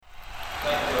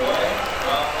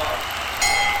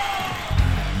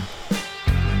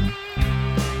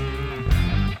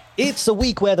It's the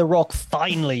week where The Rock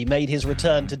finally made his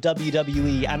return to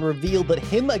WWE and revealed that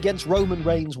him against Roman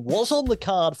Reigns was on the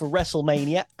card for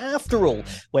WrestleMania after all,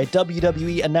 where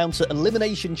WWE announced that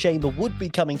Elimination Chamber would be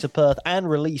coming to Perth and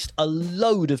released a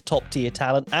load of top-tier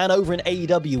talent, and over in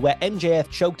AEW where MJF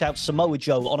choked out Samoa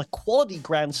Joe on a quality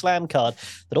Grand Slam card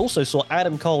that also saw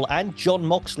Adam Cole and Jon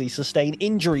Moxley sustain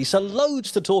injuries. So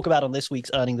loads to talk about on this week's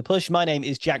Earning the Push. My name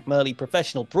is Jack Murley,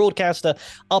 professional broadcaster,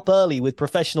 up early with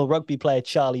professional rugby player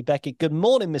Charlie Beckett. Good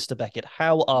morning, Mr. Beckett.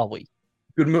 How are we?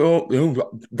 Good morning.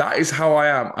 That is how I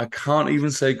am. I can't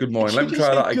even say good morning. Let me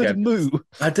try that again. Moo?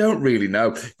 I don't really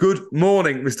know. Good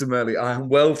morning, Mr. Murley. I am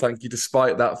well, thank you,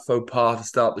 despite that faux pas to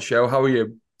start the show. How are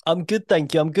you? I'm good,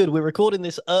 thank you. I'm good. We're recording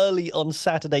this early on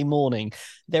Saturday morning.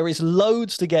 There is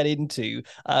loads to get into.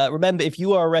 Remember, if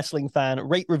you are a wrestling fan,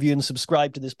 rate, review, and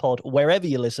subscribe to this pod wherever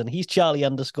you listen. He's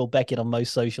Charlie_Beckett on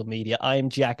most social media. I am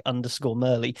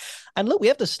Jack_Murley. And look, we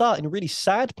have to start in a really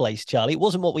sad place, Charlie. It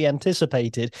wasn't what we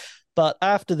anticipated. But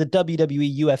after the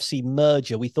WWE UFC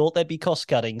merger, we thought there'd be cost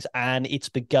cuttings, and it's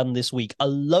begun this week. A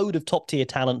load of top-tier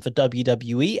talent for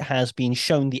WWE has been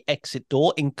shown the exit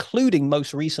door, including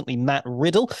most recently Matt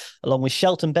Riddle, along with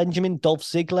Shelton Benjamin, Dolph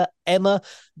Ziggler, Emma,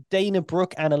 Dana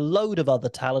Brooke, and a load of other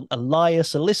talent.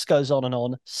 Elias, the list goes on and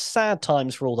on. Sad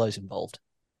times for all those involved.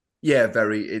 Yeah,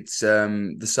 very. It's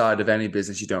the side of any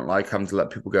business you don't like, having to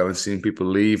let people go and seeing people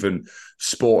leave, and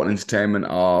sport and entertainment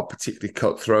are particularly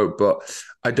cutthroat. But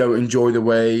I don't enjoy the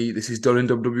way this is done in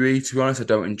WWE, to be honest. I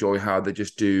don't enjoy how they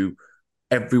just do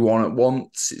everyone at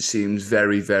once. It seems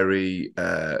very, very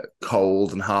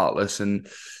cold and heartless. And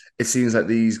it seems like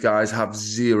these guys have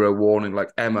zero warning.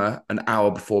 Like Emma, an hour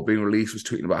before being released, was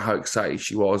tweeting about how excited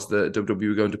she was that WWE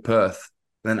were going to Perth.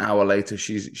 And then an hour later,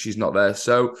 she's not there.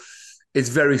 So it's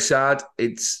very sad.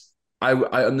 I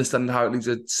understand how it leaves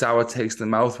a sour taste in the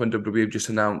mouth when WWE have just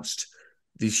announced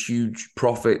these huge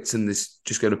profits and this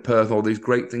just go to Perth, all these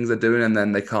great things they're doing, and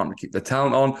then they can't keep their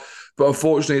talent on. But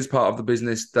unfortunately, it's part of the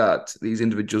business that these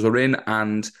individuals are in.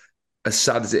 And as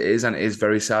sad as it is, and it is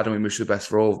very sad, and we wish the best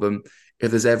for all of them,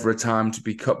 if there's ever a time to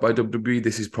be cut by WWE,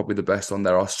 this is probably the best one.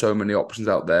 There are so many options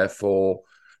out there for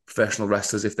professional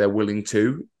wrestlers, if they're willing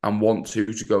to and want to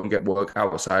go and get work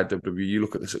outside WWE. You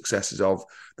look at the successes of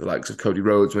the likes of Cody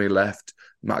Rhodes when he left,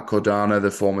 Matt Cardona,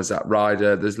 the former Zack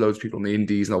Ryder. There's loads of people in the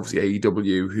indies and obviously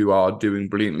AEW who are doing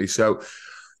brilliantly. So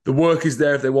the work is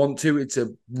there if they want to. It's a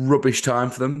rubbish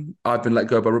time for them. I've been let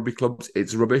go by rugby clubs.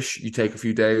 It's rubbish. You take a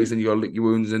few days and you got to lick your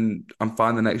wounds and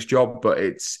find the next job. But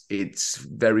it's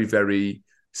very, very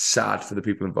sad for the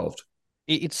people involved.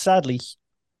 It's sadly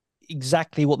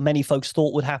exactly what many folks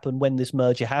thought would happen when this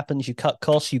merger happens. You cut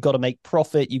costs, you've got to make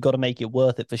profit, you've got to make it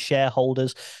worth it for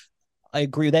shareholders. I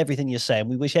agree with everything you're saying.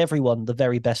 We wish everyone the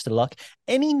very best of luck.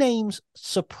 Any names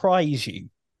surprise you?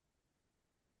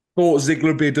 Thought Ziggler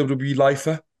would be a WWE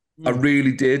lifer. I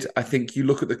really did. I think you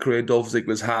look at the career Dolph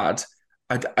Ziggler's had.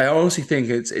 I honestly think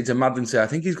it's a mad thing to say. I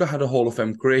think he's had a Hall of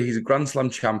Fame career. He's a Grand Slam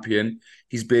champion.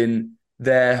 He's been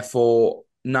there for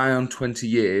nigh on 20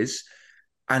 years.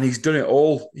 And he's done it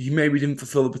all. He maybe didn't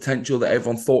fulfill the potential that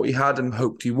everyone thought he had and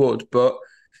hoped he would, but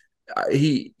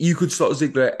you could slot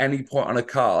Ziggler at any point on a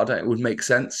card and it would make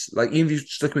sense. Like even if you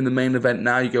stick him in the main event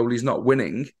now, you go, well, he's not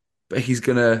winning, but he's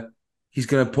gonna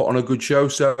put on a good show.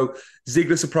 So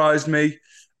Ziggler surprised me.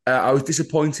 I was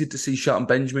disappointed to see Shelton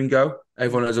Benjamin go.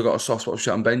 Everyone knows I've got a soft spot for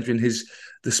Shelton Benjamin.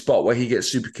 The spot where he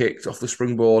gets super kicked off the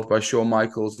springboard by Shawn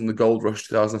Michaels in the Gold Rush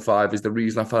 2005 is the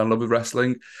reason I fell in love with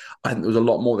wrestling. I think there was a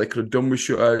lot more they could have done with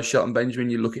Shelton Benjamin.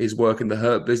 You look at his work in the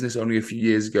Hurt Business only a few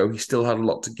years ago. He still had a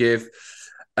lot to give.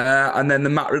 And then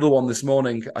the Matt Riddle one this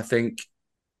morning, I think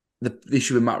the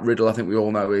issue with Matt Riddle, I think we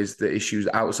all know, is the issues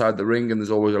outside the ring, and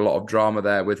there's always a lot of drama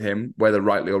there with him, whether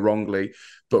rightly or wrongly.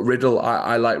 But Riddle,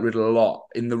 I like Riddle a lot.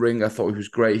 In the ring, I thought he was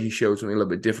great. He showed something a little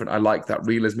bit different. I like that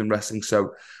realism in wrestling,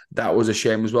 so that was a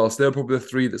shame as well. So they're probably the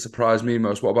three that surprised me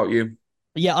most. What about you?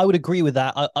 Yeah, I would agree with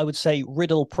that. I would say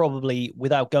Riddle probably,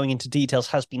 without going into details,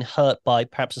 has been hurt by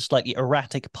perhaps a slightly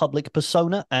erratic public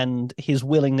persona and his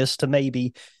willingness to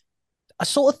maybe... I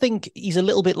sort of think he's a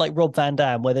little bit like Rob Van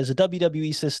Dam, where there's a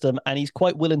WWE system and he's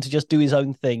quite willing to just do his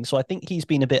own thing. So I think he's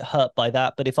been a bit hurt by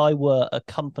that. But if I were a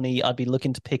company, I'd be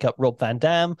looking to pick up Rob Van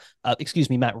Dam,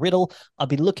 Matt Riddle. I'd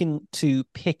be looking to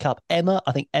pick up Emma.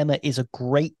 I think Emma is a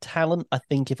great talent. I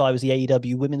think if I was the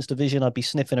AEW women's division, I'd be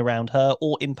sniffing around her,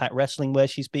 or Impact Wrestling where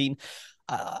she's been.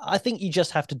 I think you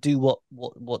just have to do what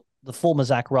the former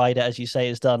Zack Ryder, as you say,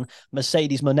 has done.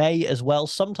 Mercedes Moné as well.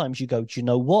 Sometimes you go, do you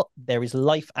know what? There is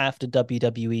life after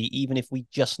WWE, even if we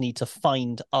just need to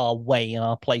find our way and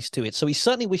our place to it. So we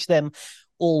certainly wish them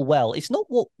all well. It's not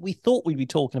what we thought we'd be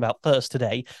talking about first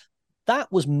today.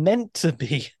 That was meant to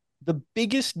be the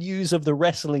biggest news of the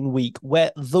wrestling week,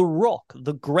 where The Rock,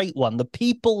 the great one, the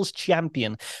people's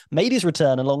champion, made his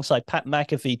return alongside Pat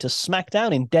McAfee to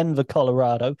Smackdown in Denver,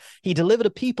 Colorado. He delivered a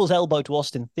people's elbow to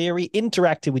Austin Theory,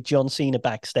 interacted with John Cena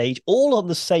backstage, all on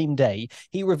the same day.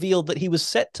 He revealed that he was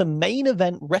set to main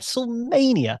event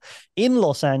WrestleMania in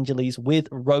Los Angeles with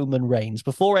Roman Reigns.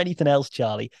 Before anything else,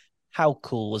 Charlie, how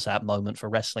cool was that moment for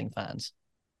wrestling fans?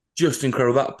 Just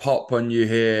incredible. That pop when you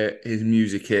hear his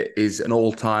music hit is an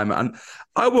all-timer. And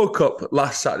I woke up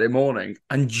last Saturday morning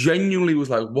and genuinely was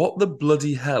like, what the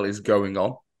bloody hell is going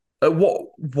on?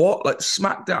 What? Like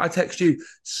SmackDown, I text you,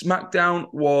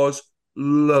 SmackDown was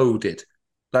loaded.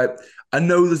 Like, I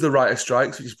know there's the writer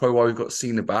strikes, which is probably why we've got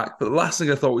Cena back. But the last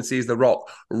thing I thought we'd see is The Rock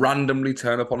randomly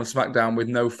turn up on a SmackDown with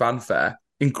no fanfare.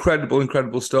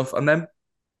 Incredible stuff. And then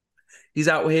he's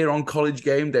out here on College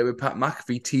Game Day with Pat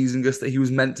McAfee teasing us that he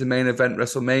was meant to main event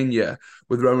WrestleMania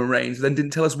with Roman Reigns, then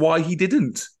didn't tell us why he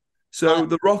didn't. So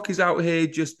The Rock is out here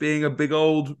just being a big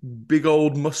old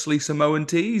muscly Samoan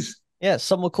tease. Yeah,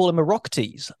 some would call him a rock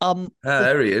tease.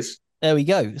 There he is. There we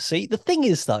go. See, the thing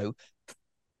is, though,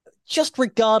 just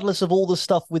regardless of all the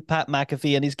stuff with Pat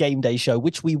McAfee and his Game Day show,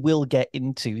 which we will get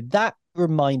into, that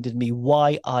reminded me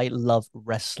why I love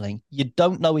wrestling. You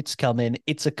don't know it's coming.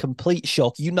 It's a complete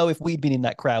shock. You know, if we'd been in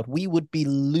that crowd, we would be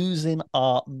losing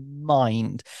our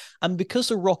mind. And because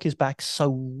The Rock is back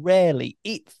so rarely,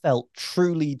 it felt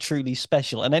truly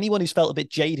special. And anyone who's felt a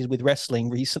bit jaded with wrestling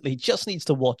recently just needs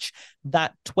to watch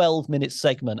that 12-minute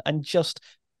segment and just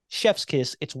chef's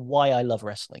kiss. It's why I love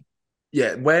wrestling.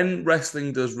 Yeah, when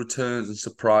wrestling does returns and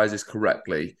surprises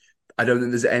correctly, I don't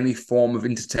think there's any form of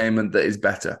entertainment that is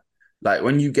better. Like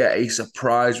when you get a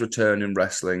surprise return in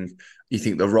wrestling, you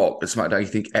think The Rock at SmackDown, you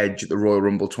think Edge at the Royal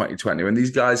Rumble 2020. When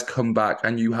these guys come back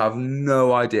and you have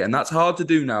no idea, and that's hard to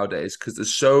do nowadays because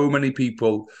there's so many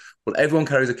people. Well, everyone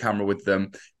carries a camera with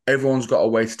them. Everyone's got a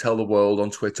way to tell the world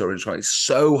on Twitter and Instagram. It's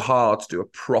so hard to do a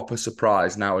proper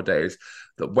surprise nowadays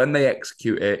that when they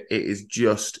execute it, it is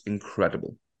just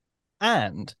incredible.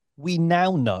 And we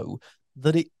now know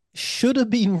that it should have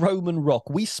been Roman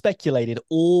Rock. We speculated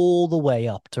all the way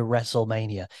up to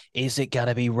WrestleMania. Is it going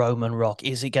to be Roman Rock?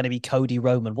 Is it going to be Cody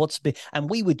Roman? And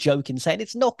we were joking, saying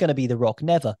it's not going to be The Rock.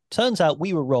 Never. Turns out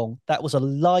we were wrong. That was a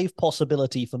live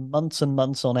possibility for months and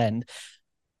months on end.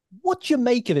 What do you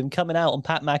make of him coming out on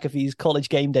Pat McAfee's College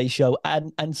Game Day show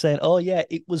and saying, oh, yeah,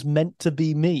 it was meant to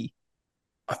be me?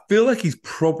 I feel like he's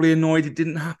probably annoyed it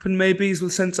didn't happen, maybe, is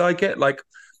the sense I get. Like,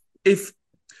 if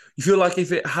you feel like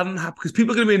if it hadn't happened, because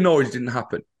people are going to be annoyed it didn't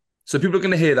happen. So people are going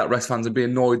to hear that, rest fans, and be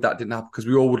annoyed that didn't happen because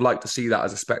we all would like to see that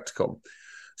as a spectacle.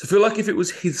 So I feel like if it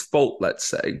was his fault, let's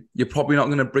say, you're probably not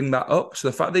going to bring that up. So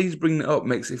the fact that he's bringing it up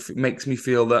makes me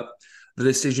feel that the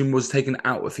decision was taken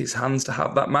out of his hands to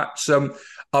have that match. So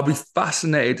I'll be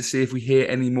fascinated to see if we hear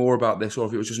any more about this or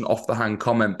if it was just an off-the-hand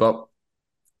comment. But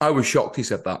I was shocked he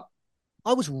said that.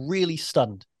 I was really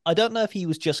stunned. I don't know if he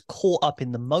was just caught up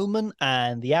in the moment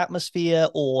and the atmosphere,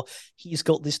 or he's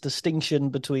got this distinction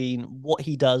between what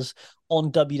he does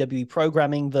on WWE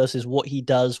programming versus what he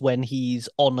does when he's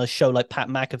on a show like Pat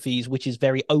McAfee's, which is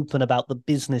very open about the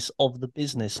business of the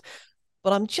business.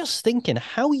 But I'm just thinking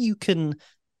how you can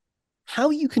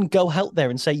go out there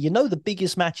and say, you know, the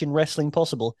biggest match in wrestling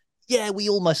possible. Yeah, we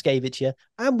almost gave it to you,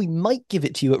 and we might give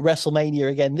it to you at WrestleMania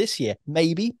again this year.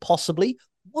 Maybe, possibly.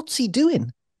 What's he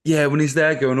doing? Yeah, when he's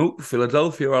there going, oh,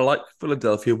 Philadelphia, I like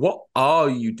Philadelphia. What are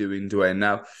you doing, Dwayne?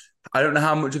 Now, I don't know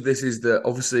how much of this is that,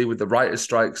 obviously, with the writer's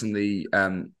strikes and the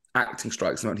acting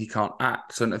strikes, he can't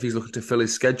act. So I don't know if he's looking to fill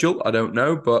his schedule. I don't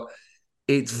know. But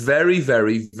it's very,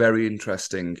 very, very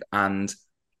interesting. And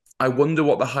I wonder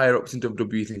what the higher-ups in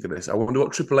WWE think of this. I wonder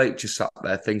what Triple H is sat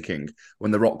there thinking when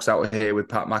The Rock's out here with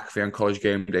Pat McAfee on College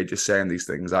Game Day just saying these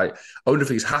things. I wonder if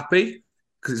he's happy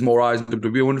because it's more eyes on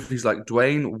WWE. I wonder if he's like,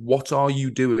 Dwayne, what are you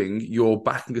doing? You're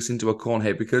backing us into a corner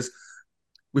here, because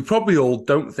we probably all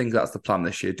don't think that's the plan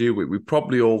this year, do we? We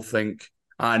probably all think,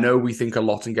 I know we think a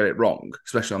lot and get it wrong,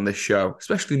 especially on this show,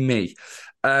 especially me.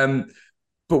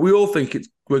 But we all think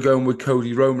we're going with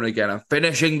Cody Roman again and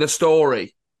finishing the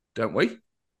story, don't we?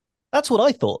 That's what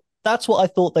I thought. That's what I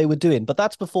thought they were doing. But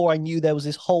that's before I knew there was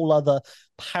this whole other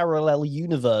parallel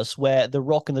universe where The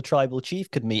Rock and the Tribal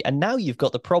Chief could meet. And now you've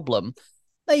got the problem.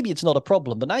 Maybe it's not a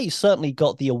problem, but now you certainly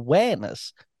got the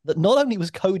awareness that not only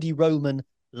was Cody Roman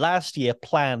last year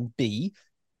plan B,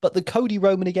 but the Cody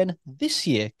Roman again this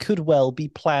year could well be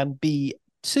plan B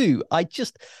too.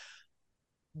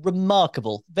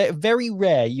 Remarkable. Very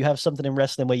rare you have something in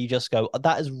wrestling where you just go,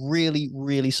 that has really,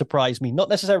 really surprised me. Not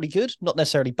necessarily good, not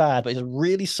necessarily bad, but it's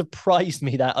really surprised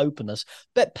me, that openness.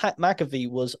 Bet Pat McAfee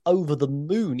was over the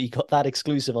moon he got that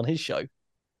exclusive on his show.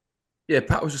 Yeah,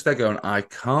 Pat was just there going, I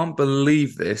can't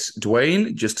believe this.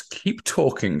 Dwayne, just keep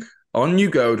talking. On you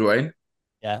go, Dwayne.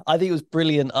 Yeah, I think it was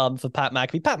brilliant for Pat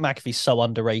McAfee. Pat McAfee's so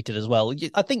underrated as well.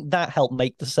 I think that helped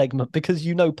make the segment because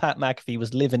Pat McAfee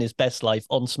was living his best life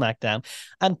on SmackDown.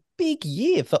 And big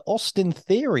year for Austin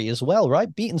Theory as well,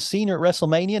 right? Beating Cena at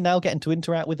WrestleMania, now getting to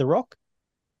interact with The Rock.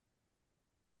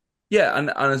 Yeah, and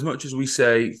as much as we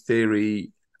say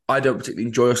Theory, I don't particularly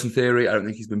enjoy Austin Theory. I don't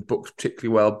think he's been booked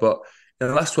particularly well. But in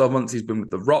the last 12 months, he's been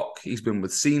with The Rock, he's been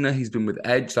with Cena, he's been with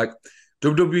Edge. Like,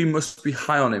 WWE must be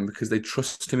high on him because they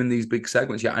trust him in these big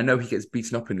segments. Yeah, I know he gets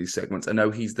beaten up in these segments. I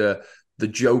know he's the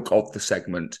joke of the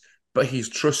segment, but he's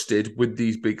trusted with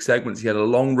these big segments. He had a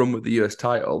long run with the US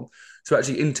title. So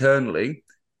actually, internally,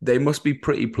 they must be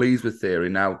pretty pleased with Theory.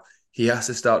 Now, he has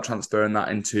to start transferring that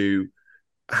into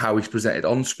how he's presented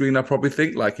on screen, I probably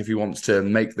think, like if he wants to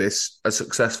make this as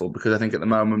successful, because I think at the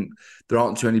moment there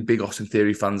aren't too many big Austin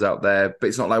Theory fans out there, but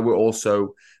it's not like we're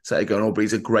also saying going, oh, but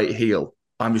he's a great heel.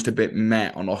 I'm just a bit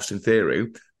meh on Austin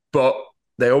Theory, but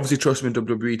they obviously trust him in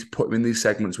WWE to put him in these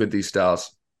segments with these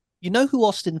stars. You know who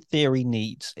Austin Theory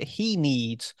needs? He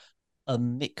needs a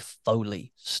Mick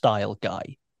Foley style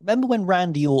guy. Remember when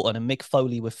Randy Orton and Mick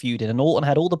Foley were feuding and Orton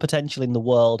had all the potential in the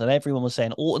world and everyone was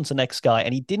saying Orton's the next guy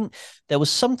and he didn't, there was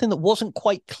something that wasn't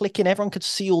quite clicking. Everyone could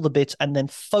see all the bits and then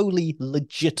Foley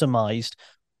legitimized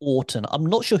Orton. I'm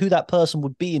not sure who that person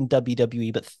would be in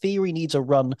WWE, but Theory needs a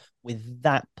run with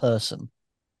that person.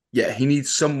 Yeah, he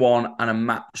needs someone and a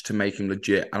match to make him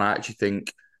legit. And I actually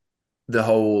think the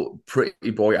whole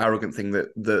pretty boy arrogant thing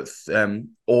that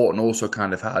Orton also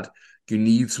kind of had, you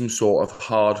need some sort of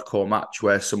hardcore match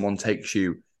where someone takes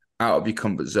you out of your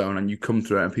comfort zone and you come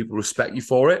through it and people respect you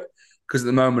for it. Because at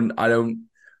the moment,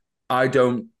 I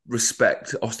don't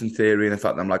respect Austin Theory and the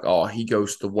fact that I'm like, oh, he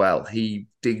goes to the well, he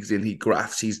digs in, he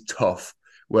grafts, he's tough.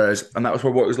 And that was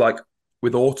probably what it was like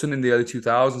with Orton in the early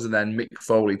 2000s, and then Mick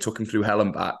Foley took him through hell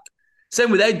and back. Same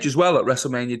with Edge as well at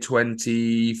WrestleMania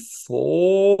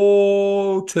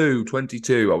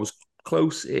 22. I was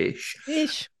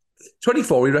close-ish.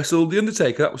 24, he wrestled The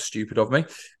Undertaker. That was stupid of me.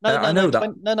 I know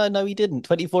that. No, he didn't.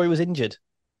 24, he was injured.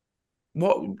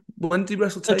 What? When did he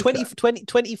wrestle Taker?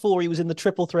 24, he was in the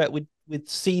triple threat with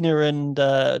Cena and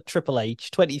Triple H.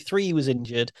 23, he was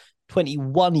injured.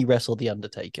 21, he wrestled The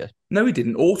Undertaker. No, he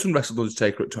didn't. Orton wrestled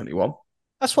Undertaker at 21.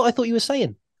 That's what I thought you were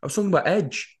saying. I was talking about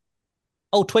Edge.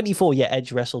 Oh, 24, yeah,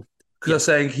 Edge wrestled. Because I was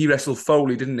saying he wrestled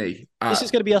Foley, didn't he? This is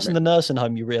going to be us in the nursing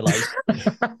home, you realise. And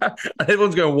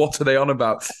everyone's going, what are they on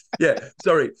about? Yeah,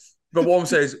 sorry. But what I'm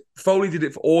saying is Foley did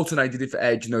it for Orton, I did it for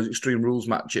Edge in those Extreme Rules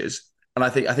matches. And I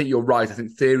think you're right. I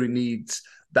think Theory needs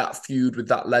that feud with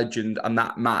that legend and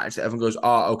that match that everyone goes,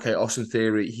 okay, Austin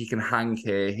Theory, he can hang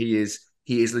here. He is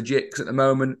legit. Because at the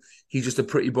moment, he's just a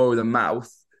pretty boy with a mouth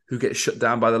who gets shut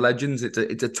down by the legends. It's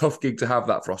a tough gig to have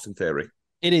that for Austin Theory.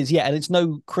 It is, yeah, and it's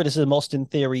no criticism Austin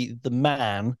Theory, the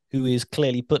man who is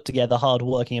clearly put together,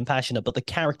 hardworking and passionate, but the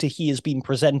character he has been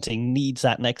presenting needs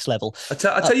that next level. I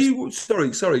tell you, sorry,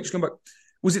 just going back.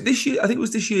 Was it this year? I think it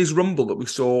was this year's Rumble that we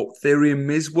saw Theory and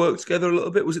Miz work together a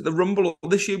little bit. Was it the Rumble? Or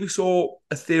this year we saw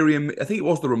a Theory and I think it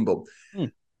was the Rumble.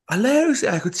 Hilariously,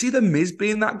 I could see the Miz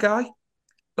being that guy.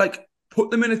 Like, put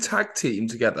them in a tag team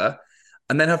together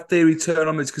and then have Theory turn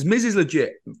on Miz, because Miz is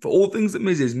legit. For all things that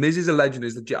Miz is a legend,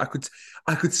 is legit.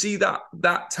 I could see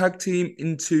that tag team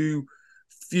into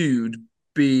feud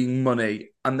being money.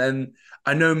 And then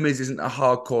I know Miz isn't a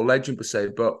hardcore legend per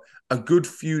se, but a good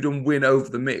feud and win over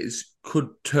the Miz could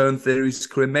turn Theory's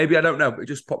career. Maybe, I don't know, but it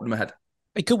just popped in my head.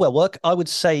 It could well work. I would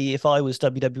say if I was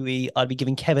WWE, I'd be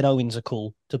giving Kevin Owens a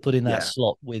call to put in that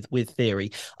slot with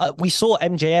Theory. We saw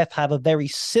MJF have a very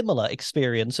similar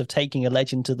experience of taking a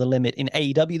legend to the limit in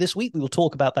AEW this week. We will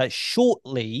talk about that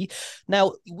shortly.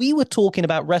 Now, we were talking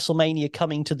about WrestleMania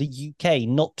coming to the UK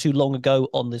not too long ago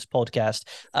on this podcast.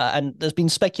 And there's been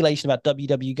speculation about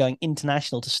WWE going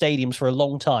international to stadiums for a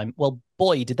long time. Well,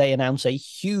 boy, did they announce a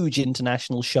huge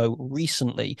international show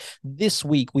recently. This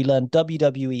week, we learned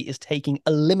WWE is taking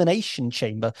Elimination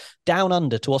Chamber down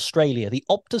under to Australia, the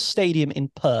Optus Stadium in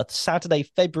Perth, Saturday,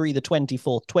 February the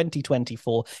 24th,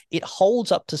 2024. It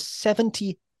holds up to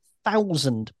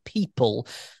 70,000 people,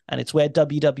 and it's where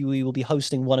WWE will be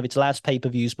hosting one of its last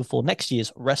pay-per-views before next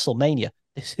year's WrestleMania.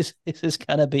 This is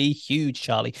going to be huge,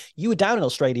 Charlie. You were down in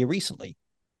Australia recently.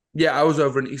 Yeah, I was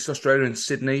over in East Australia in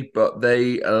Sydney, but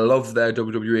they love their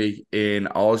WWE in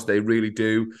Oz. They really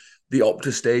do. The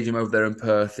Optus Stadium over there in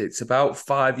Perth, it's about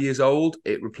 5 years old.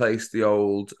 It replaced the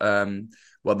old,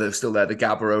 well, they're still there, the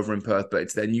Gabba over in Perth, but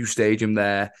it's their new stadium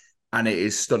there, and it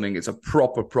is stunning. It's a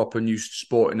proper new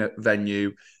sporting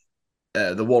venue.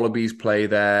 The Wallabies play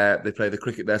there. They play the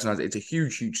cricket there. So it's a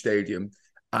huge stadium,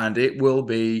 and it will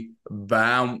be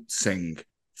bouncing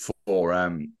for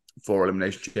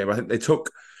Elimination Chamber. I think they took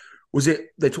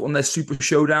on their Super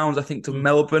Showdowns, I think, to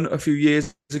Melbourne a few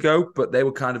years ago, but they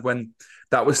were kind of when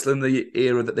that was still in the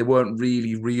era that they weren't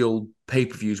really real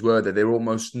pay-per-views, were they? They were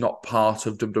almost not part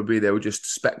of WWE. They were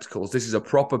just spectacles. This is a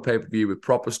proper pay-per-view with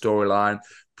proper storyline,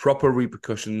 proper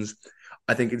repercussions.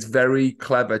 I think it's very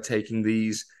clever taking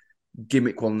these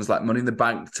gimmick ones like Money in the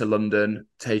Bank to London,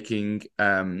 taking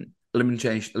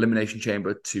Elimination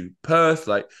Chamber to Perth.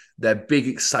 Like, they're big,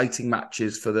 exciting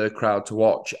matches for the crowd to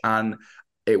watch, and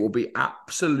it will be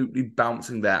absolutely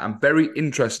bouncing there. And very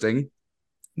interesting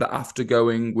that after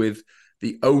going with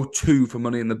the O2 for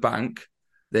Money in the Bank,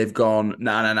 they've gone,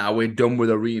 nah, we're done with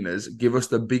arenas. Give us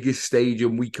the biggest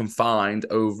stadium we can find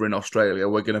over in Australia.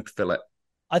 We're going to fill it.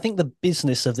 I think the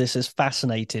business of this is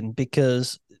fascinating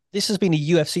because this has been a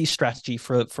UFC strategy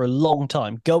for a long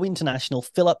time. Go international,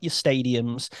 fill up your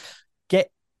stadiums,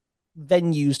 get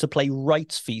venues to play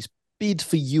rights fees, bid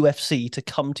for UFC to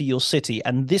come to your city.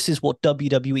 And this is what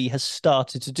WWE has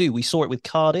started to do. We saw it with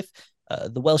Cardiff,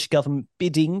 the Welsh government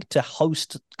bidding to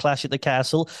host Clash at the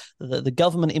Castle. The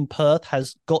government in Perth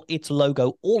has got its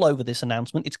logo all over this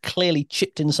announcement. It's clearly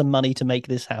chipped in some money to make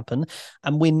this happen.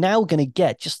 And we're now going to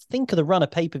get, just think of the run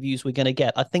of pay-per-views we're going to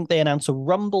get. I think they announced a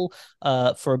Rumble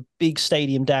for a big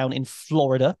stadium down in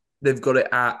Florida. They've got it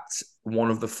at one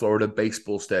of the Florida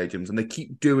baseball stadiums, and they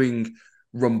keep doing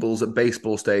Rumbles at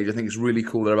baseball stage. I think it's really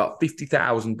cool. There are about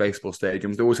 50,000 baseball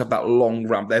stadiums. They always have that long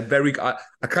ramp. They're very. I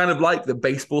kind of like the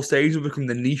baseball stage will become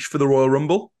the niche for the Royal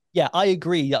Rumble. Yeah, I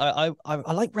agree. I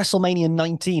like WrestleMania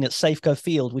 19 at Safeco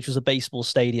Field, which was a baseball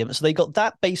stadium. So they got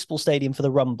that baseball stadium for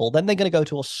the Rumble. Then they're going to go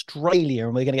to Australia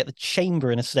and we're going to get the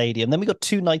Chamber in a stadium. Then we got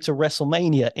 2 nights of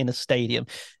WrestleMania in a stadium.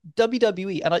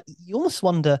 WWE, and you almost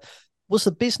wonder, was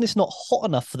the business not hot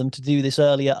enough for them to do this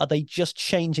earlier? Are they just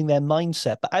changing their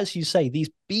mindset? But as you say, these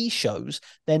B shows,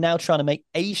 they're now trying to make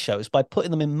A shows by putting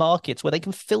them in markets where they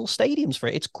can fill stadiums for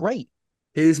it. It's great.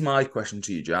 Here's my question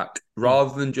to you, Jack.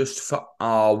 Rather than just for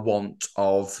our want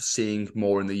of seeing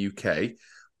more in the UK,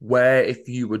 where, if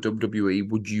you were WWE,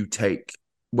 would you take?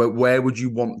 Where would you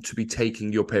want to be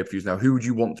taking your pay-per-views now? Who would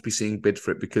you want to be seeing bid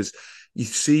for it? Because you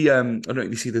see, I don't know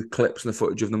if you see the clips and the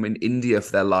footage of them in India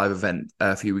for their live event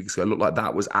a few weeks ago. It looked like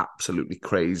that was absolutely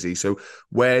crazy. So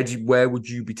where would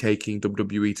you be taking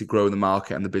WWE to grow the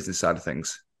market and the business side of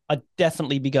things? I'd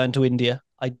definitely be going to India.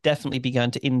 I'd definitely be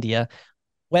going to India.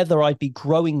 Whether I'd be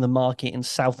growing the market in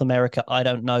South America, I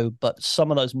don't know. But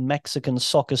some of those Mexican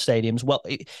soccer stadiums, well,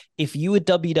 if you were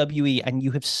WWE and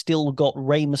you have still got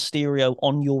Rey Mysterio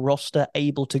on your roster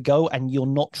able to go and you're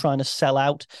not trying to sell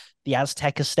out the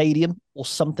Azteca Stadium or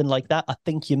something like that, I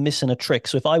think you're missing a trick.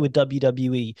 So if I were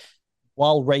WWE,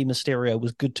 while Rey Mysterio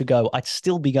was good to go, I'd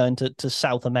still be going to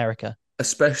South America.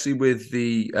 Especially with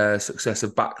the success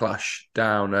of Backlash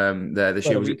down there this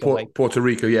year. Was it Puerto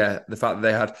Rico? Yeah, the fact that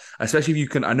they had, especially if you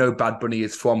can, I know Bad Bunny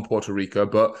is from Puerto Rico,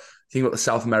 but think about the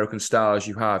South American stars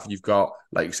you've got,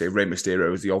 like you say, Rey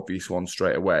Mysterio is the obvious one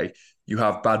straight away. You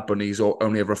have Bad Bunny's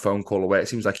only ever a phone call away. It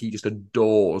seems like he just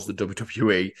adores the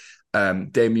WWE.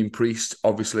 Damian Priest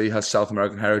obviously has South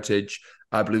American heritage.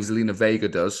 I believe Zelina Vega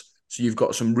does. So you've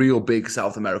got some real big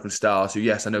South American stars who,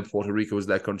 yes, I know Puerto Rico was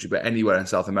their country, but anywhere in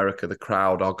South America, the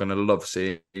crowd are going to love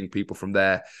seeing people from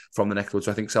there, from the neck of the woods.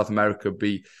 So I think South America would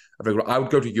be a very good. I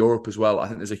would go to Europe as well. I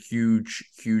think there's a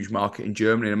huge market in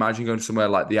Germany. And imagine going to somewhere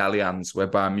like the Allianz, where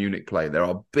Bayern Munich play. There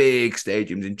are big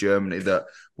stadiums in Germany that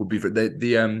would be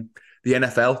the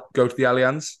NFL go to the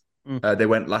Allianz. They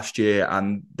went last year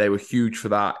and they were huge for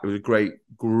that. It was a great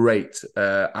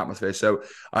atmosphere. So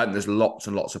I think there's lots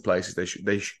and lots of places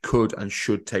they could and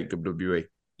should take WWE.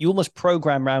 You almost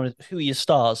program around who are your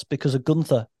stars because of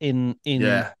Gunther in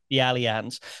the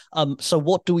Allianz. So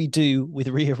what do we do with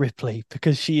Rhea Ripley?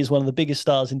 Because she is one of the biggest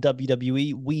stars in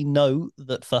WWE. We know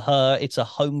that for her, it's a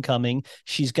homecoming.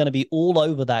 She's going to be all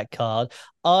over that card.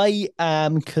 I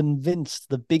am convinced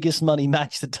the biggest money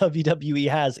match that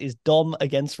WWE has is Dom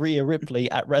against Rhea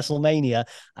Ripley at WrestleMania.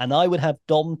 And I would have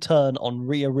Dom turn on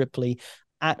Rhea Ripley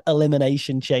at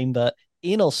Elimination Chamber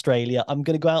in Australia. I'm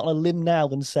going to go out on a limb now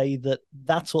and say that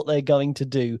that's what they're going to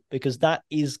do because that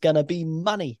is going to be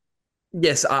money.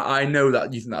 Yes, I know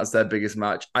that you think that's their biggest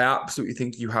match. I absolutely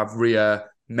think you have Rhea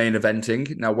main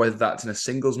eventing. Now, whether that's in a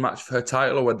singles match for her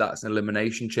title or whether that's an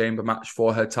elimination chamber match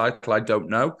for her title, I don't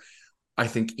know. I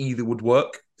think either would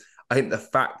work. I think the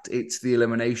fact it's the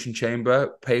elimination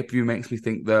chamber pay-per-view makes me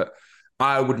think that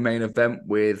I would main event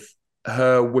with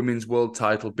her women's world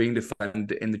title being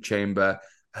defended in the chamber,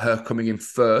 her coming in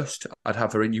first. I'd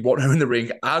have her in. You want her in the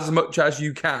ring as much as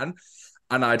you can,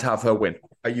 and I'd have her win.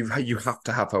 You have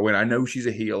to have her win. I know she's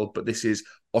a heel, but this is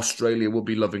Australia will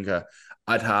be loving her.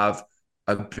 I'd have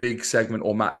a big segment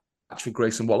or match for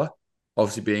Grayson Waller,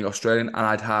 obviously being Australian, and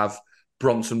I'd have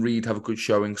Bronson Reed have a good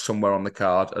showing somewhere on the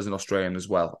card as an Australian as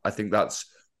well. I think that's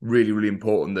really, really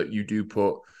important that you do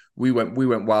put. We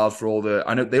went wild for all the.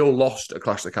 I know they all lost at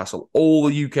Clash of the Castle. All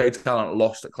the UK talent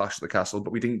lost at Clash of the Castle,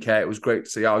 but we didn't care. It was great to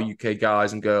see our UK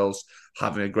guys and girls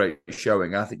having a great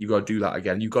showing. I think you've got to do that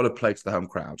again. You've got to play to the home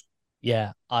crowd.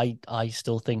 Yeah, I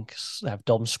still think have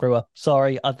Dom screw up.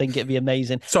 Sorry, I think it'd be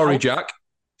amazing. Sorry, Jack.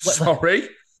 Sorry.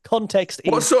 Context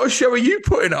is... What sort of show are you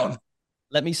putting on?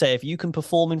 Let me say, if you can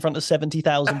perform in front of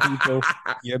 70,000 people,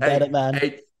 you're a better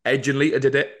man. Edge and Lita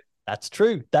did it. That's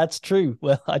true. That's true.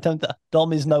 Well, I don't...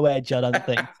 Dom is no Edge, I don't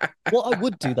think. What I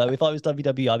would do, though, if I was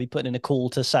WWE, I'd be putting in a call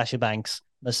to Sasha Banks,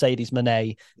 Mercedes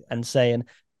Moné, and saying,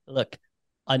 look,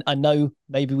 I know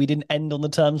maybe we didn't end on the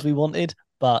terms we wanted,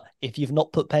 but if you've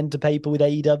not put pen to paper with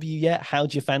AEW yet, how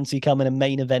do you fancy coming and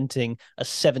main eventing a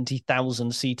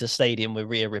 70,000-seater stadium with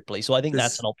Rhea Ripley? So I think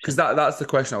that's an option. Because that's the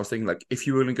question I was thinking. Like, if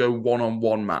you were going to go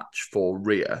one-on-one match for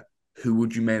Rhea, who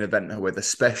would you main event her with?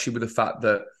 Especially with the fact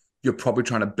that you're probably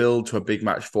trying to build to a big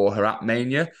match for her at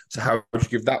Mania. So how would you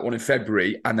give that one in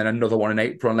February and then another one in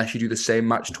April unless you do the same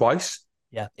match twice?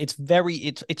 Yeah, it's very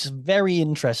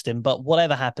interesting, but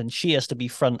whatever happens, she has to be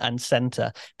front and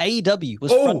center. AEW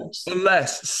was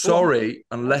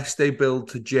unless they build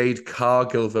to Jade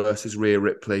Cargill versus Rhea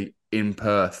Ripley in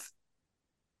Perth.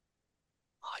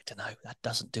 I don't know. That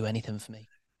doesn't do anything for me.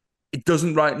 It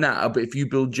doesn't right now, but if you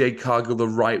build Jade Cargill the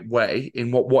right way,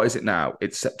 in what is it now?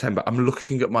 It's September. I'm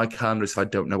looking at my calendar if I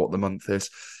don't know what the month is.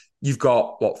 You've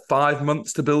got, 5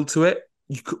 months to build to it?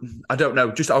 I don't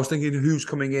know. I was thinking who's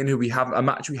coming in, a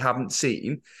match we haven't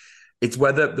seen. It's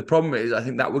whether the problem is, I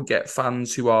think that would get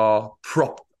fans who are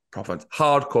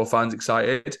hardcore fans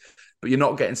excited, but you're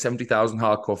not getting 70,000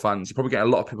 hardcore fans. You're probably getting a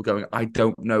lot of people going, I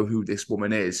don't know who this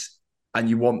woman is. And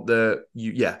you want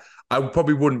I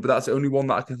probably wouldn't, but that's the only one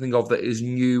that I can think of that is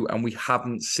new and we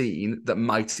haven't seen that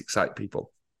might excite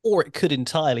people. Or it could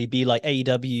entirely be like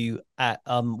AEW at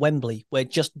Wembley, where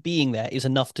just being there is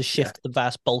enough to shift the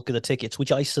vast bulk of the tickets,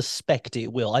 which I suspect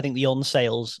it will. I think the on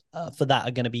sales for that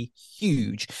are going to be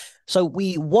huge. So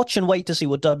we watch and wait to see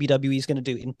what WWE is going to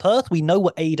do. In Perth, we know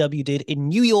what AEW did in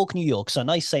New York, New York. So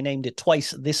nice, they named it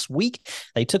twice this week.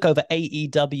 They took over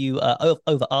AEW,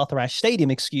 over Arthur Ashe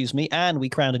Stadium, and we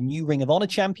crowned a new Ring of Honor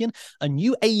champion, a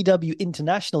new AEW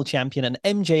International champion, and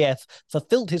MJF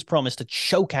fulfilled his promise to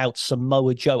choke out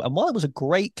Samoa Joe. And while it was a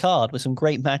great card with some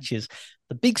great matches,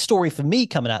 the big story for me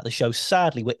coming out of the show,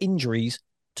 sadly, were injuries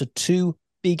to two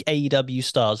big AEW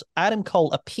stars. Adam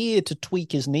Cole appeared to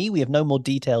tweak his knee. We have no more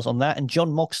details on that. And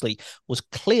Jon Moxley was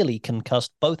clearly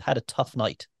concussed. Both had a tough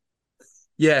night.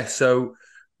 Yeah, so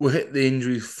we'll hit the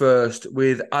injuries first.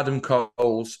 With Adam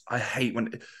Cole's, I hate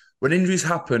when injuries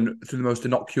happen through the most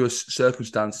innocuous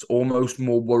circumstance, almost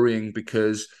more worrying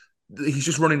because he's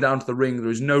just running down to the ring. There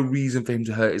is no reason for him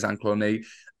to hurt his ankle or knee.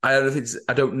 I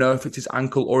don't know if it's his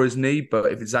ankle or his knee, but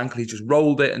if it's his ankle, he's just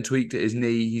rolled it and tweaked it. His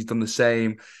knee, he's done the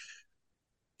same.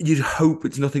 You'd hope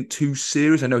it's nothing too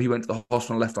serious. I know he went to the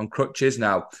hospital and left on crutches.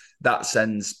 Now, that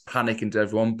sends panic into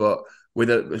everyone, but with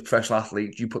a professional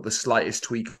athlete, you put the slightest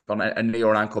tweak on a knee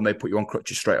or an ankle and they put you on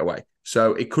crutches straight away.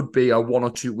 So it could be a 1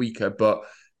 or 2 weeker, but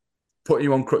putting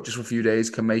you on crutches for a few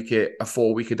days can make it a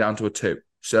 4 weeker down to a 2.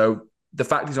 So the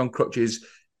fact he's on crutches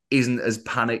isn't as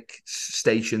panic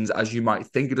stations as you might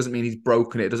think. It doesn't mean he's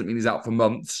broken it. It doesn't mean he's out for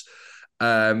months.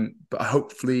 But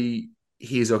hopefully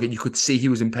he is okay. You could see he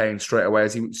was in pain straight away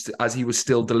as he was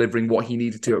still delivering what he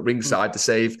needed to at ringside to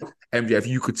save MJF.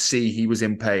 You could see he was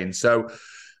in pain. So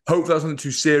hopefully that's nothing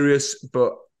too serious.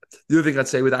 But the other thing I'd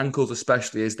say with ankles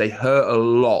especially is they hurt a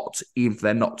lot, even if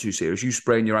they're not too serious. You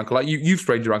sprain your ankle. Like you've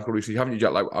sprained your ankle recently, haven't you,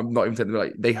 Jack? Like I'm not even telling you,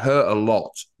 like they hurt a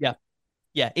lot. Yeah.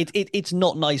 Yeah, it's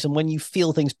not nice. And when you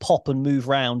feel things pop and move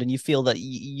around and you feel that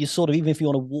you sort of, even if you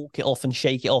want to walk it off and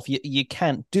shake it off, you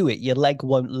can't do it. Your leg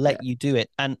won't let you do it.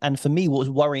 And for me, what was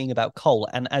worrying about Cole,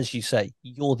 and as you say,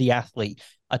 you're the athlete,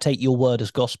 I take your word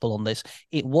as gospel on this,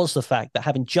 it was the fact that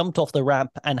having jumped off the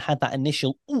ramp and had that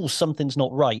initial, something's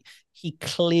not right, he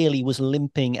clearly was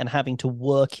limping and having to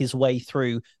work his way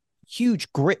through.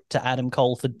 Huge grit to Adam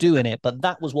Cole for doing it, but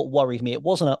that was what worried me. It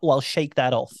wasn't I'll shake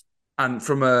that off. And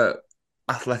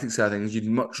athletic side of things, you'd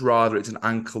much rather it's an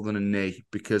ankle than a knee,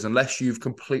 because unless you've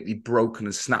completely broken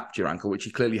and snapped your ankle, which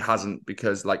he clearly hasn't,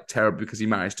 because he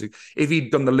managed to, if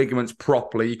he'd done the ligaments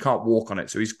properly, you can't walk on it.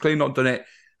 So he's clearly not done it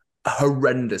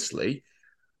horrendously.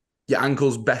 Your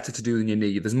ankle's better to do than your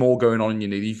knee. There's more going on in your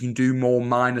knee. You can do more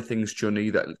minor things to your knee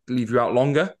that leave you out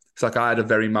longer. It's like I had a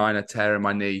very minor tear in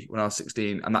my knee when I was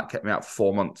 16, and that kept me out for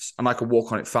 4 months. And I could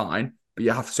walk on it fine, but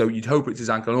you'd hope it's his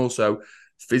ankle. And also,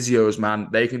 physios, man,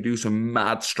 they can do some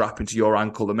mad strapping to your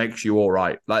ankle that makes you all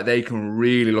right. Like, they can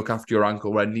really look after your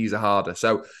ankle where knees are harder.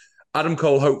 So Adam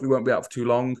Cole hopefully won't be out for too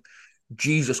long.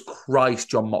 Jesus Christ,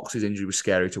 John Moxley's injury was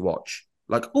scary to watch.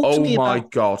 Like, oh my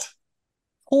God.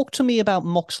 Talk to me about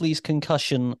Moxley's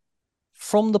concussion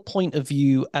from the point of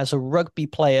view as a rugby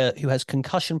player who has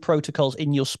concussion protocols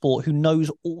in your sport, who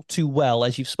knows all too well,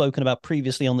 as you've spoken about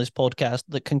previously on this podcast,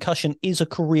 that concussion is a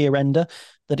career ender,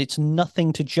 that it's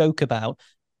nothing to joke about.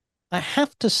 I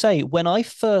have to say, when I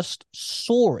first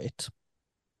saw it,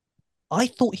 I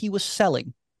thought he was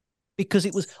selling, because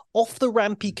it was off the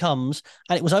ramp he comes,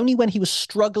 and it was only when he was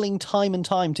struggling time and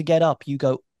time to get up, you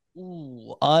go,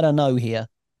 ooh, I don't know here.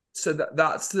 So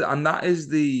that is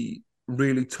the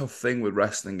really tough thing with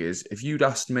wrestling, is if you'd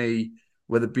asked me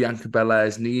whether Bianca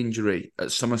Belair's knee injury at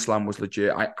SummerSlam was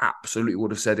legit, I absolutely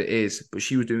would have said it is, but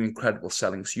she was doing incredible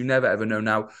selling, so you never ever know.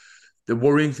 Now, the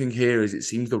worrying thing here is it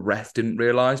seems the ref didn't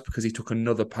realise, because he took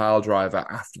another pile driver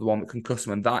after the one that concussed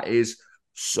him, and that is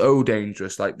so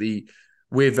dangerous. Like,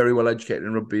 we're very well educated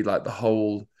in rugby, like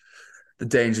the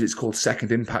danger, it's called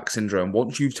second impact syndrome.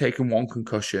 Once you've taken one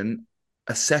concussion,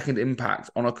 a second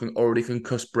impact on an already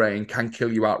concussed brain can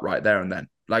kill you out right there and then.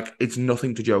 Like, it's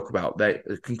nothing to joke about.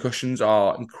 Concussions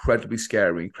are incredibly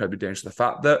scary, incredibly dangerous. The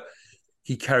fact that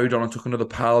he carried on and took another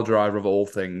pile driver of all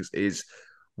things is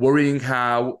worrying.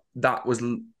 How that was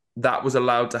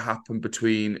allowed to happen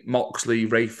between Moxley,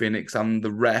 Ray Phoenix, and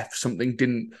the ref. Something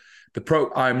didn't.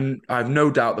 I have no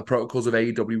doubt the protocols of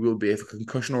AEW will be, if a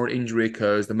concussion or an injury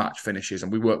occurs, the match finishes,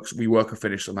 and we work a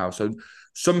finish somehow. So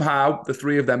somehow the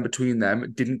three of them, between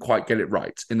them, didn't quite get it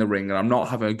right in the ring. And I'm not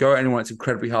having a go at anyone. It's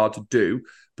incredibly hard to do,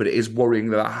 but it is worrying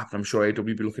that happened. I'm sure AEW will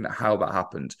be looking at how that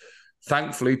happened.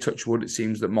 Thankfully, touch wood, it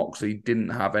seems that Moxley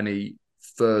didn't have any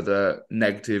further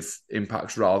negative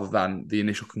impacts rather than the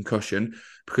initial concussion,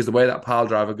 because the way that pile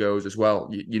driver goes as well,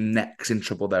 your neck's in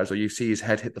trouble there. So you see his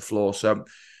head hit the floor. So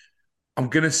I'm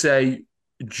going to say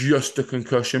just a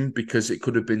concussion, because it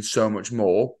could have been so much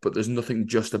more, but there's nothing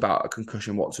just about a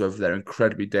concussion whatsoever. They're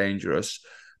incredibly dangerous,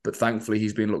 but thankfully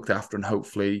he's been looked after, and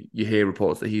hopefully you hear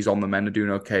reports that he's on the mend and doing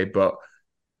okay, but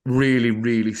really,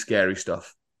 really scary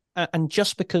stuff. And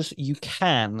just because you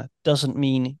can doesn't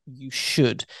mean you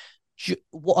should.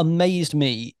 What amazed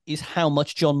me is how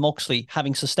much John Moxley,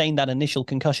 having sustained that initial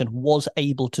concussion, was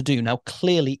able to do. Now,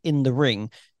 clearly in the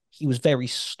ring, he was very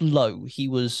slow. He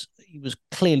was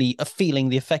clearly feeling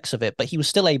the effects of it, but he was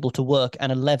still able to work an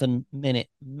 11-minute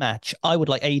match. I would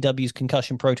like AEW's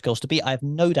concussion protocols to be. I have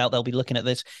no doubt they'll be looking at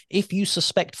this. If you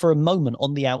suspect for a moment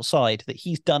on the outside that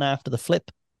he's done after the flip,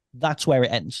 that's where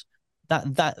it ends.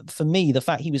 That for me, the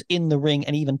fact he was in the ring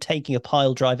and even taking a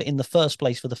pile driver in the first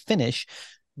place for the finish,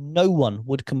 no one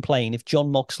would complain if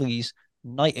John Moxley's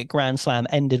night at Grand Slam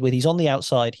ended with he's on the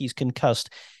outside, he's concussed,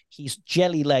 he's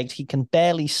jelly-legged, he can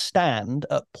barely stand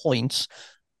at points,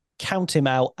 count him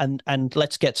out, and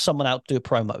let's get someone out to do a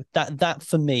promo. That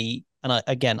for me, and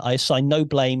I assign no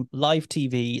blame, live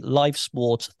TV, live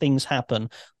sports, things happen.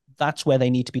 That's where they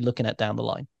need to be looking at down the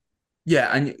line.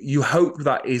 Yeah, and you hope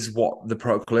that is what the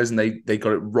protocol is, and they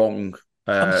got it wrong.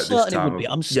 I'm certain it would be.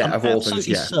 I'm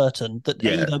absolutely certain that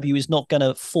AEW is not going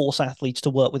to force athletes to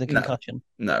work with a concussion.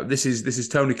 No, this is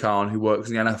Tony Khan, who works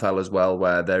in the NFL as well,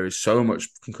 where there is so much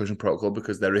concussion protocol,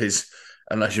 because there is,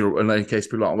 in case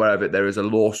people aren't aware of it, there is a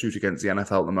lawsuit against the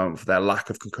NFL at the moment for their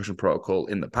lack of concussion protocol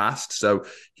in the past. So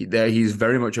he's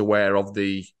very much aware of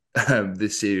the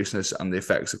seriousness and the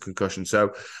effects of concussion.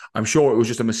 So I'm sure it was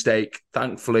just a mistake.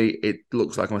 Thankfully, it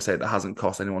looks like a mistake that hasn't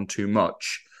cost anyone too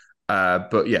much.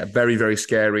 But yeah, very, very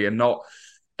scary. And not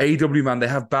AEW, man, they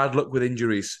have bad luck with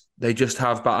injuries. They just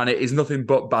have bad, and it is nothing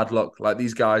but bad luck. Like,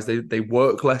 these guys, they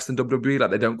work less than WWE.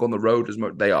 Like, they don't go on the road as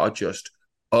much. They are just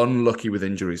unlucky with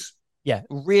injuries. Yeah,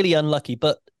 really unlucky.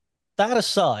 But that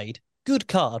aside, good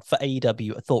card for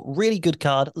AEW. I thought really good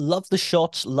card. Love the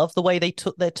shots. Love the way they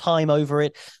took their time over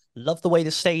it. Love the way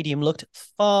the stadium looked.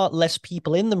 Far less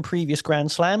people in than previous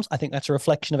Grand Slams. I think that's a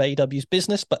reflection of AEW's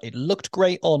business, but it looked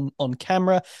great on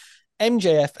camera.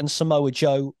 MJF and Samoa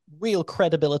Joe, real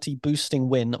credibility boosting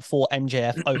win for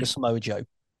MJF over Samoa Joe.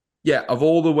 Yeah, of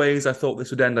all the ways I thought this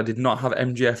would end, I did not have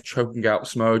MJF choking out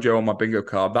Samoa Joe on my bingo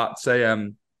card. That's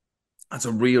a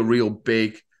real, real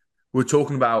big we're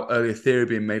talking about earlier theory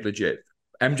being made legit.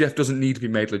 MJF doesn't need to be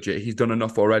made legit. He's done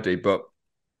enough already, but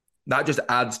that just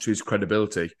adds to his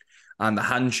credibility. And the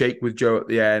handshake with Joe at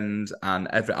the end, and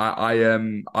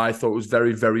I thought it was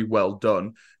very, very well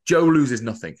done. Joe loses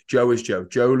nothing. Joe is Joe.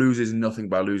 Joe loses nothing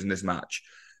by losing this match.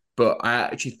 But I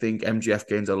actually think MJF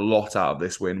gains a lot out of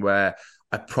this win, where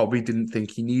I probably didn't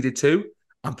think he needed to,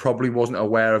 and probably wasn't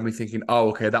aware of me thinking, oh,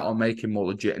 okay, that'll make him more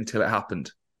legit until it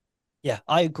happened. Yeah,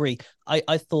 I agree.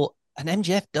 I thought, and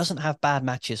MJF doesn't have bad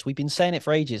matches. We've been saying it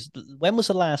for ages. When was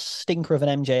the last stinker of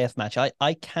an MJF match?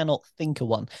 I cannot think of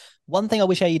one. One thing I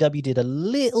wish AEW did a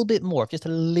little bit more of, just a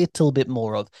little bit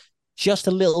more of, just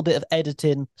a little bit of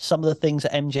editing some of the things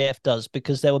that MJF does,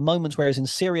 because there were moments where he was in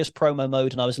serious promo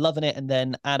mode and I was loving it, and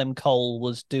then Adam Cole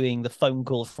was doing the phone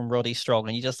call from Roddy Strong,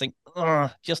 and you just think,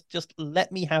 just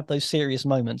let me have those serious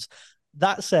moments.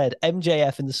 That said,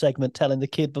 MJF in the segment telling the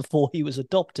kid before he was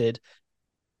adopted,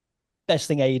 best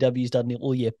thing AEW's done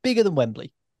all year, bigger than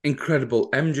Wembley. Incredible.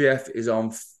 MJF is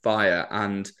on fire,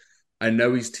 and I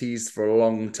know he's teased for a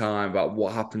long time about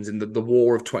what happens in the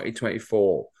war of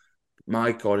 2024.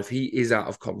 My God, if he is out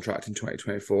of contract in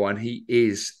 2024 and he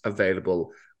is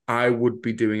available, I would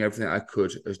be doing everything I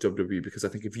could as WWE, because I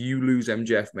think if you lose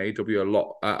MJF from AEW a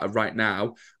lot right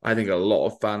now, I think a lot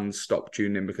of fans stop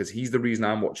tuning in, because he's the reason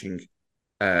I'm watching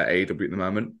AEW at the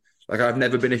moment. Like,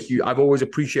 I've always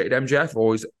appreciated MJF,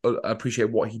 always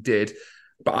appreciated what he did,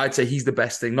 but I'd say he's the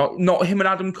best thing. Not him and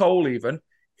Adam Cole even.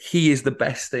 He is the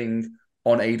best thing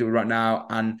on AEW right now,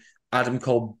 and Adam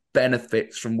Cole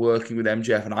benefits from working with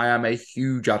MJF, and I am a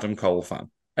huge Adam Cole fan.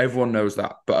 Everyone knows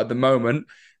that. But at the moment,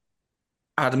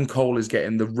 Adam Cole is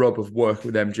getting the rub of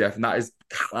working with MJF, and that is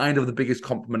kind of the biggest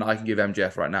compliment I can give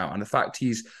MJF right now. And the fact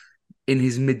he's in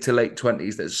his mid to late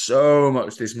 20s, there's so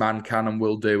much this man can and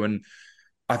will do, and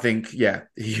I think, yeah,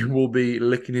 he will be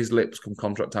licking his lips come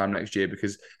contract time next year,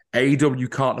 because AEW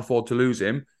can't afford to lose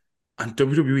him, and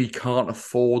WWE can't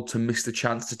afford to miss the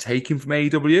chance to take him from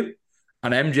AEW.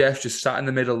 And MJF just sat in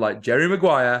the middle like Jerry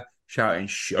Maguire, shouting,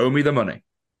 "Show me the money."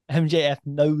 MJF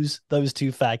knows those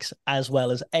two facts as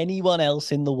well as anyone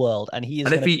else in the world, and he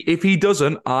is. And if he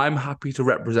doesn't, I'm happy to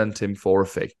represent him for a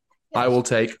fee.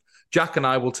 Yes. Jack and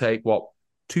I will take what,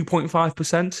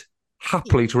 2.5%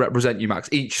 happily to represent you, Max.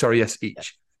 Each.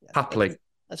 Happily.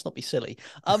 Let's not be silly.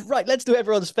 Right, let's do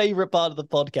everyone's favorite part of the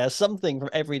podcast. Something from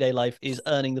everyday life is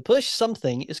earning the push.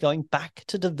 Something is going back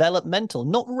to developmental,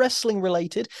 not wrestling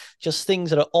related, just things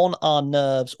that are on our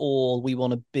nerves or we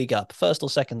want to big up. First or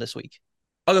second this week?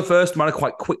 I'll go first. Mine are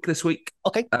quite quick this week.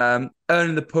 Okay.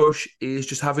 Earning the push is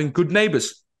just having good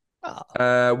neighbours.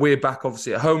 We're back,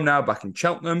 obviously, at home now, back in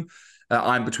Cheltenham.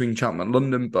 I'm between Cheltenham and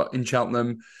London, but in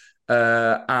Cheltenham.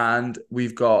 And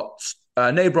we've got a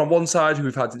neighbour on one side who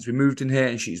we've had since we moved in here,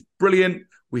 and she's brilliant.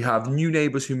 We have new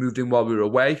neighbours who moved in while we were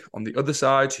away on the other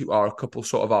side, who are a couple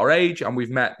sort of our age, and we've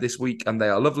met this week, and they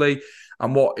are lovely.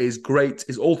 And what is great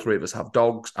is all three of us have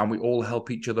dogs, and we all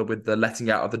help each other with the letting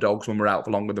out of the dogs when we're out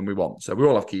for longer than we want. So we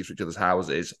all have keys for each other's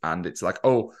houses, and it's like,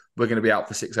 oh, we're going to be out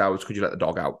for 6 hours. Could you let the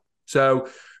dog out? So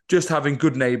just having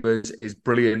good neighbours is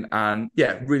brilliant, and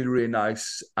yeah, really, really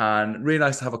nice. And really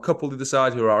nice to have a couple the other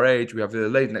side who are our age. We have the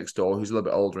lady next door who's a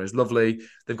little bit older and is lovely.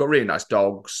 They've got really nice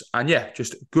dogs, and yeah,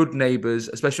 just good neighbours,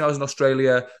 especially when I was in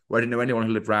Australia where I didn't know anyone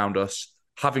who lived around us.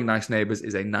 Having nice neighbours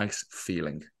is a nice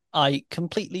feeling. I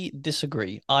completely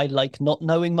disagree. I like not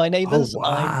knowing my neighbours. Oh,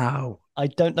 wow. I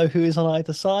don't know who is on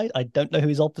either side. I don't know who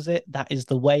is opposite. That is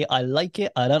the way I like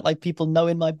it. I don't like people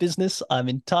knowing my business. I'm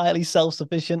entirely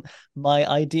self-sufficient. My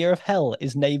idea of hell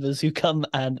is neighbours who come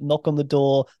and knock on the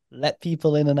door, let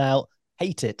people in and out.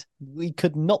 Hate it. We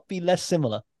could not be less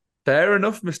similar. Fair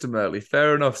enough, Mr. Murley.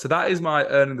 Fair enough. So that is my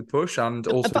earning the push, and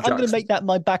also I'm going to make that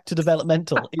my back to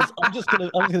developmental. I'm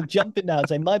going to jump in now and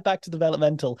say my back to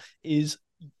developmental is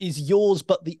yours,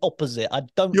 but the opposite. I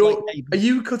don't like neighbours. Are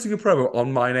you cutting a promo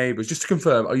on my neighbours? Just to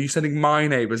confirm, are you sending my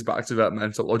neighbours back to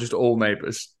developmental, or just all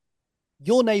neighbours?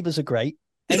 Your neighbours are great.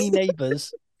 Any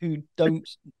neighbours who don't,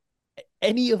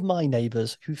 any of my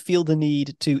neighbours who feel the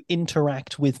need to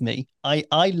interact with me, I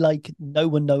like no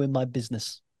one knowing my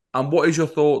business. And what is your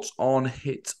thoughts on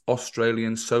hit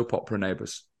Australian soap opera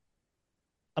Neighbours?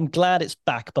 I'm glad it's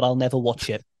back, but I'll never watch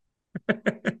it.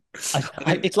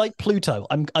 It's like Pluto.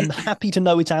 I'm happy to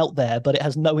know it's out there, but it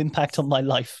has no impact on my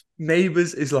life.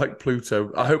 Neighbours is like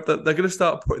Pluto. I hope that they're going to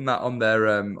start putting that on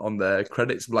their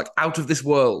credits, like out of this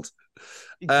world.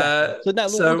 Exactly. So now,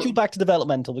 what's your back to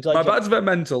developmental? Because my back to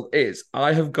developmental is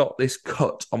I have got this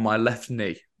cut on my left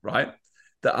knee, right?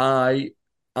 That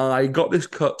I got this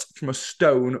cut from a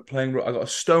stone playing. I got a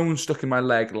stone stuck in my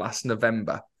leg last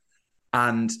November,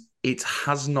 and it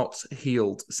has not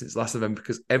healed since last event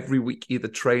because every week, either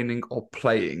training or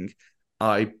playing,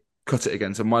 I cut it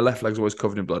again. So my left leg's always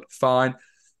covered in blood. Fine.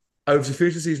 Over to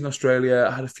finish the season in Australia,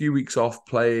 I had a few weeks off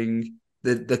playing.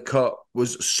 The cut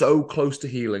was so close to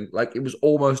healing. Like, it was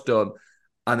almost done.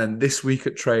 And then this week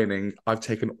at training, I've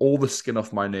taken all the skin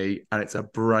off my knee and it's a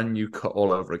brand new cut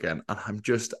all over again. And I'm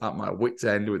just at my wit's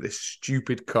end with this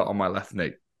stupid cut on my left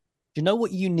knee. You know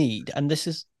what you need? And this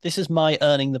is my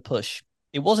earning the push.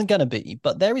 It wasn't going to be,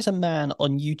 but there is a man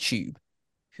on YouTube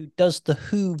who does the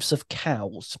hooves of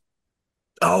cows.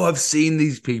 Oh, I've seen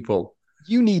these people.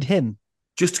 You need him.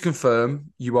 Just to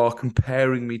confirm, you are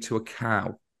comparing me to a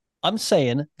cow. I'm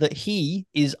saying that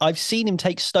I've seen him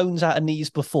take stones out of knees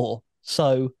before.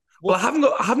 So, well, I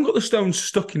haven't got the stone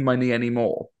stuck in my knee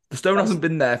anymore. The stone hasn't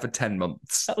been there for 10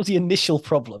 months. That was the initial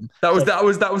problem. That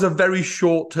was a very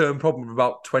short-term problem of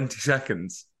about 20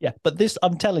 seconds. Yeah, but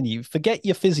I'm telling you, forget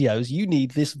your physios. You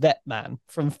need this vet man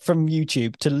from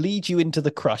YouTube to lead you into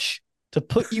the crush, to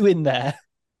put you in there,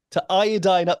 to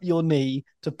iodine up your knee,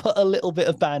 to put a little bit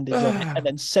of bandage on it, and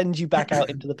then send you back out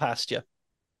into the pasture.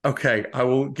 Okay, I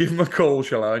will give him a call,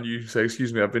 shall I? And you say,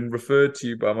 excuse me, I've been referred to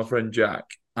you by my friend Jack,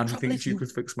 and he thinks you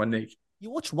could fix my knee.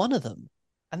 You watch one of them,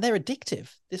 and they're addictive.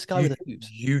 This guy with the hooves.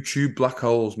 YouTube black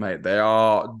holes, mate. They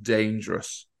are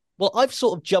dangerous. Well, I've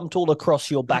sort of jumped all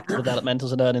across your back to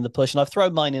developmentals and earning the push, and I've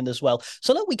thrown mine in as well.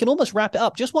 So look, we can almost wrap it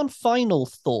up. Just one final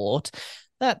thought.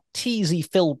 That teasy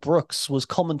Phil Brooks was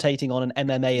commentating on an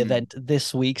MMA event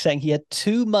this week, saying he had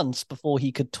 2 months before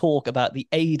he could talk about the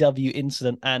AEW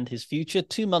incident and his future.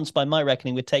 2 months, by my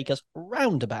reckoning, would take us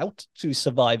roundabout to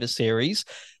Survivor Series.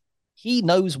 He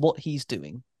knows what he's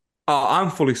doing. Oh,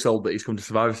 I'm fully sold that he's come to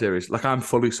Survivor Series. Like, I'm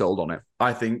fully sold on it.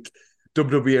 I think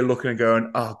WWE are looking and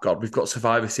going, oh, God, we've got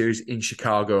Survivor Series in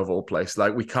Chicago, of all places.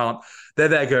 Like, we can't... They're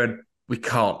there going, we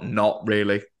can't not,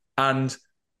 really. And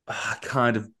I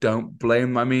kind of don't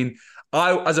blame them. I mean,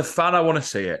 as a fan, I want to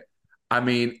see it. I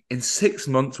mean, in 6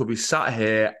 months, we'll be sat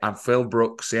here and Phil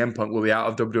Brooks, CM Punk, will be out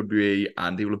of WWE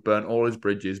and he will have burnt all his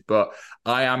bridges. But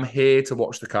I am here to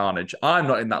watch the carnage. I'm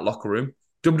not in that locker room.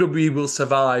 WWE will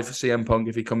survive CM Punk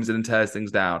if he comes in and tears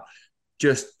things down.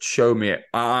 Just show me it.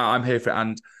 I'm here for it.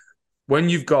 And when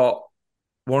you've got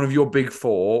one of your big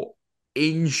four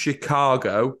in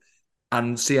Chicago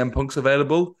and CM Punk's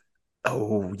available,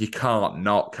 oh, you can't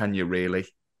not, can you really?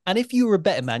 And if you were a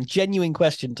better man, genuine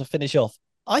question to finish off,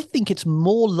 I think it's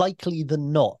more likely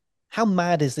than not. How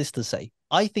mad is this to say?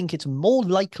 I think it's more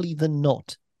likely than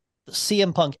not that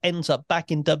CM Punk ends up back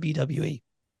in WWE.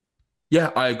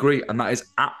 Yeah, I agree. And that is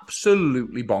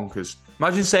absolutely bonkers.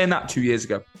 Imagine saying that 2 years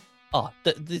ago.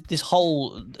 This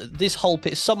whole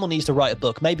pit. Someone needs to write a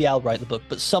book. Maybe I'll write the book,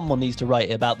 but someone needs to write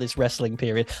it about this wrestling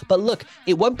period. But look,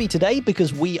 it won't be today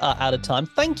because we are out of time.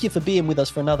 Thank you for being with us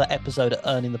for another episode of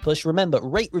Earning the Push. Remember,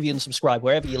 rate, review, and subscribe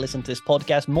wherever you listen to this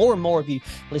podcast. More and more of you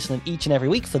listening each and every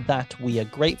week. For that, we are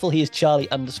grateful. He is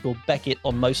Charlie_Beckett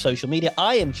on most social media.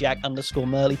 I am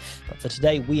Jack_Murley. But for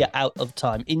today, we are out of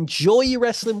time. Enjoy your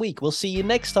wrestling week. We'll see you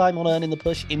next time on Earning the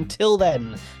Push. Until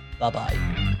then,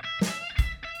 bye-bye.